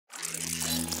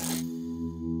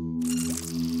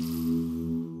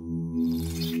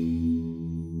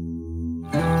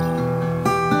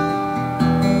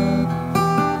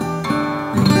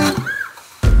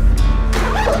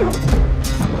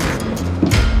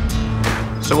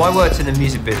So I worked in the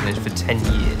music business for 10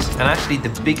 years, and actually the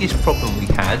biggest problem we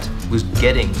had was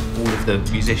getting all of the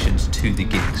musicians to the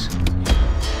gigs.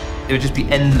 There would just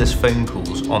be endless phone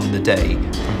calls on the day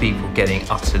from people getting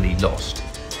utterly lost.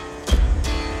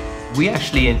 We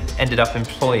actually ended up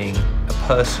employing a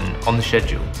person on the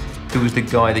schedule who was the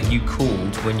guy that you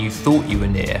called when you thought you were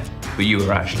near, but you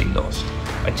were actually lost.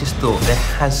 I just thought there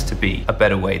has to be a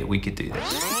better way that we could do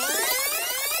this.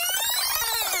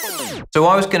 So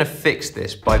I was going to fix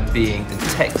this by being the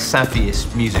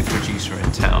tech-savviest music producer in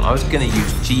town. I was going to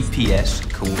use GPS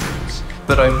coordinates.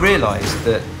 But I realised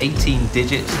that 18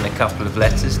 digits and a couple of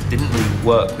letters didn't really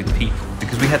work with people,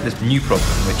 because we had this new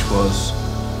problem, which was,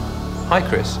 "Hi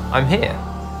Chris, I'm here.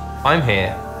 I'm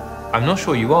here. I'm not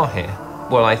sure you are here.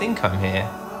 Well, I think I'm here.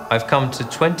 I've come to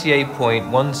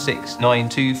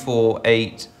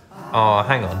 28.16924.8.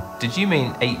 Hang on. Did you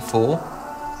mean 84?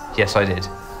 Yes, I did.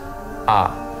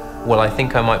 Well, I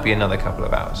think I might be another couple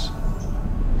of hours."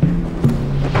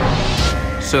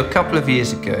 So a couple of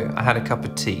years ago, I had a cup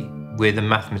of tea with a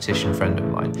mathematician friend of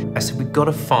mine. I said, we've got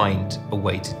to find a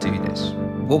way to do this.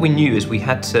 What we knew is we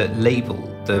had to label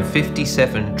the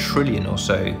 57 trillion or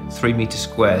so 3-meter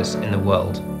squares in the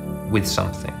world with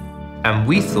something. And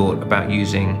we thought about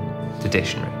using the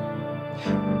dictionary.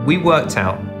 We worked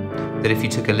out that if you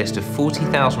took a list of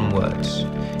 40,000 words,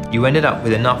 you ended up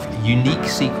with enough unique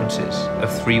sequences of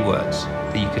 3 words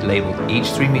that you could label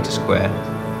each 3-meter square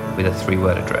with a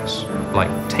 3-word address, like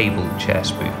table, chair,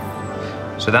 spoon.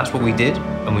 So that's what we did,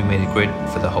 and we made a grid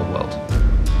for the whole world.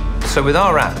 So with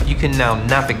our app, you can now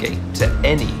navigate to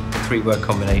any 3-word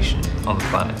combination on the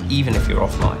planet, even if you're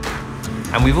offline.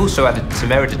 And we've also added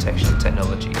some error detection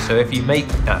technology, so if you make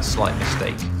that slight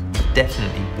mistake, you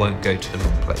definitely won't go to the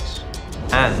wrong place.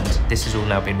 And this has all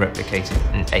now been replicated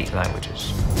in 8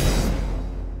 languages.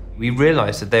 We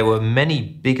realized that there were many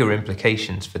bigger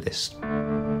implications for this.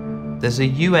 There's a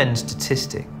UN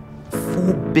statistic.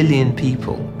 4 billion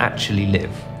people actually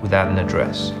live without an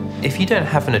address. If you don't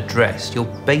have an address,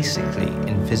 you're basically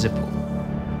invisible.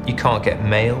 You can't get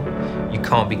mail, you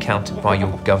can't be counted by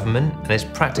your government, and it's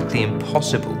practically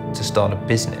impossible to start a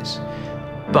business.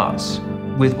 But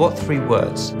with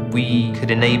what3words, we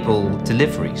could enable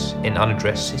deliveries in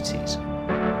unaddressed cities.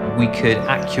 We could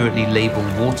accurately label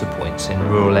water points in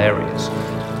rural areas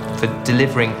for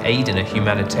delivering aid in a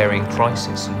humanitarian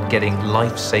crisis and getting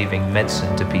life-saving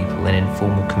medicine to people in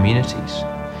informal communities.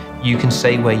 You can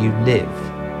say where you live,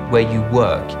 where you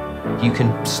work. You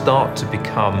can start to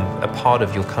become a part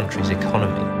of your country's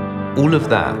economy. All of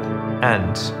that,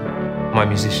 and my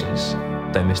musicians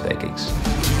don't miss their gigs.